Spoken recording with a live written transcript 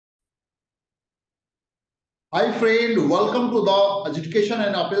Hi friend, welcome to the Education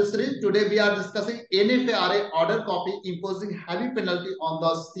and Appeal series. Today we are discussing NFRA order copy imposing heavy penalty on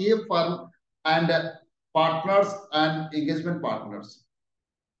the CA firm and partners and engagement partners.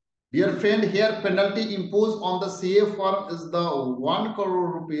 Dear friend, here penalty imposed on the CA firm is the 1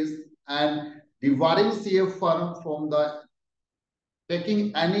 crore rupees and debarring CA firm from the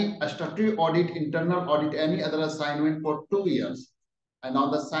taking any statutory audit, internal audit, any other assignment for 2 years. And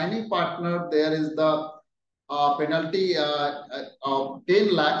on the signing partner, there is the penalty of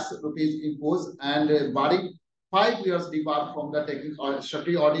 10 lakhs rupees imposed and barring 5 years debarred from the taking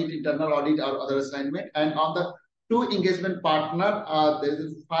statutory audit, internal audit, or other assignment. And on the 2 engagement partner, there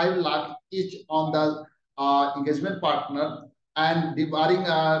is 5 lakh each on the engagement partner and debarring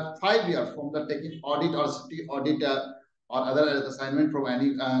 5 years from the taking audit or statutory audit or other assignment from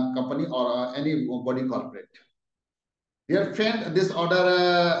any company or any body corporate. Dear friend, this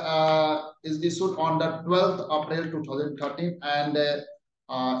order is issued on the 12th April 2013 and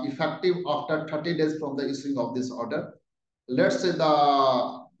effective after 30 days from the issuing of this order. Let's say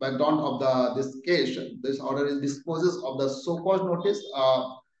the background of this case. This order is disposes of the so-called notice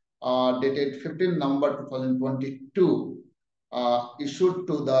dated 15 November 2022 issued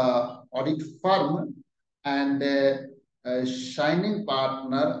to the audit firm and shining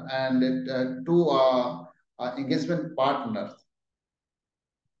partner and two engagement partners.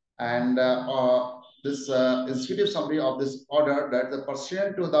 And this executive summary of this order that the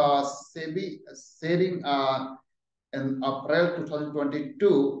pursuant to the SEBI sharing in April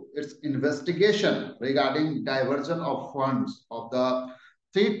 2022, its investigation regarding diversion of funds of the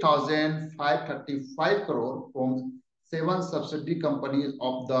 3,535 crore from 7 subsidiary companies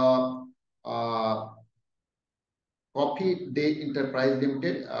of the Coffee Day Enterprise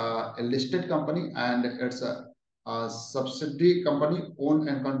Limited, a listed company, and it's a subsidiary company owned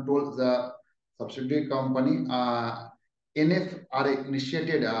and controlled the subsidiary company. NFRA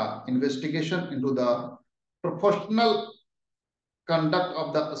initiated investigation into the professional conduct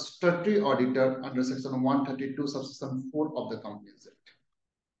of the statutory auditor under Section 132, Subsection 4 of the Companies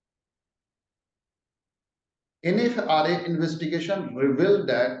Act. NFRA investigation revealed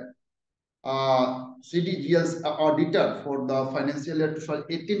that CDGL's auditor for the financial year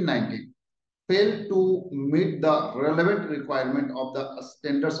 2018-19 failed to meet the relevant requirement of the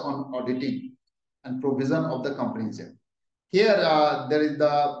standards on auditing and provision of the Companies Act. Here, there is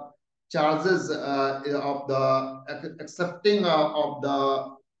the charges of the accepting of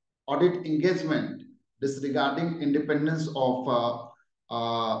the audit engagement disregarding independence of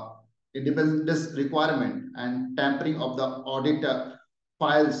independence requirement and tampering of the auditor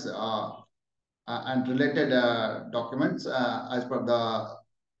files and related documents as per the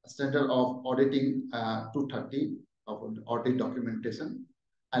standard of auditing 230 of audit documentation,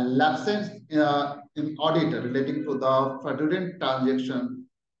 and lapses in audit relating to the fraudulent transaction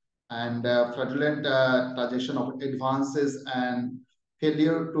and fraudulent transaction of advances and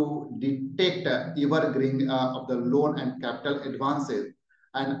failure to detect evergreen of the loan and capital advances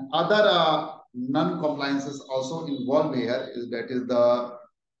and other non-compliances also involved here. That is the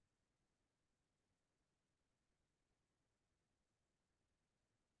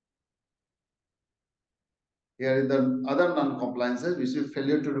here is the other non-compliances, which is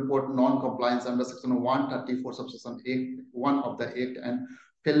failure to report non-compliance under Section 134, Subsection 1 of the Act, and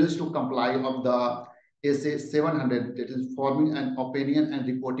failures to comply of the SA 700, that is forming an opinion and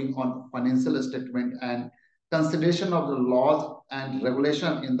reporting on financial statement and consideration of the laws and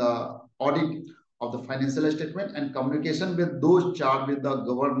regulation in the audit of the financial statement and communication with those charged with the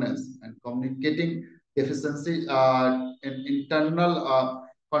governance and communicating deficiency in internal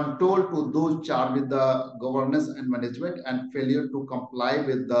control to those charged with the governance and management and failure to comply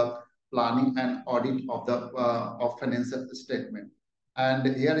with the planning and audit of the of financial statement. And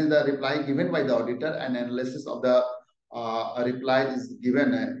here is the reply given by the auditor, and analysis of the reply is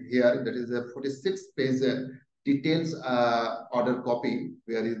given here. That is a 46-page details order copy,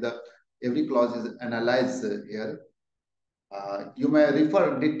 where is the every clause is analyzed here. You may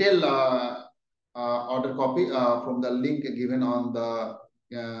refer detailed order copy from the link given on the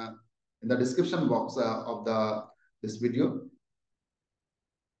in the description box of this video.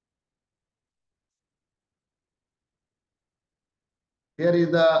 Here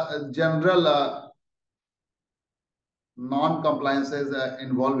is the general non-compliances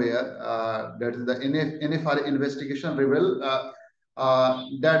involved here. That is the NFRA investigation revealed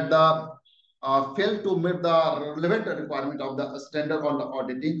that the failed to meet the relevant requirement of the standard on the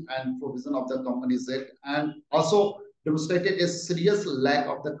auditing and provision of the Companies Act, and also demonstrated a serious lack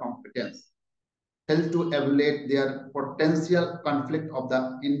of the competence, failed to evaluate their potential conflict of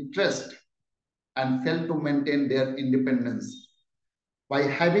the interest and failed to maintain their independence. By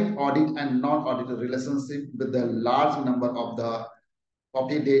having audit and non-audit relationship with the large number of the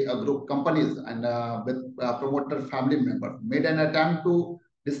 40-day group companies and with promoter family members, made an attempt to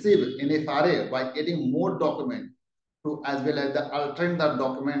deceive NFRA by getting more documents to as well as altering the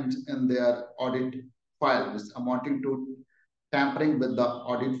documents in their audit file, which amounting to tampering with the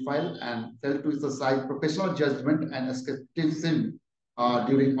audit file, and failed to exercise professional judgment and skepticism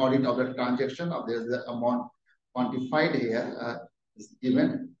during audit of the transaction. There's the amount quantified here is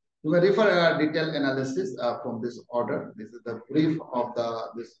given. You may refer a detailed analysis from this order. This is the brief of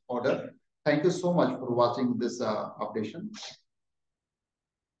this order. Thank you so much for watching this updation.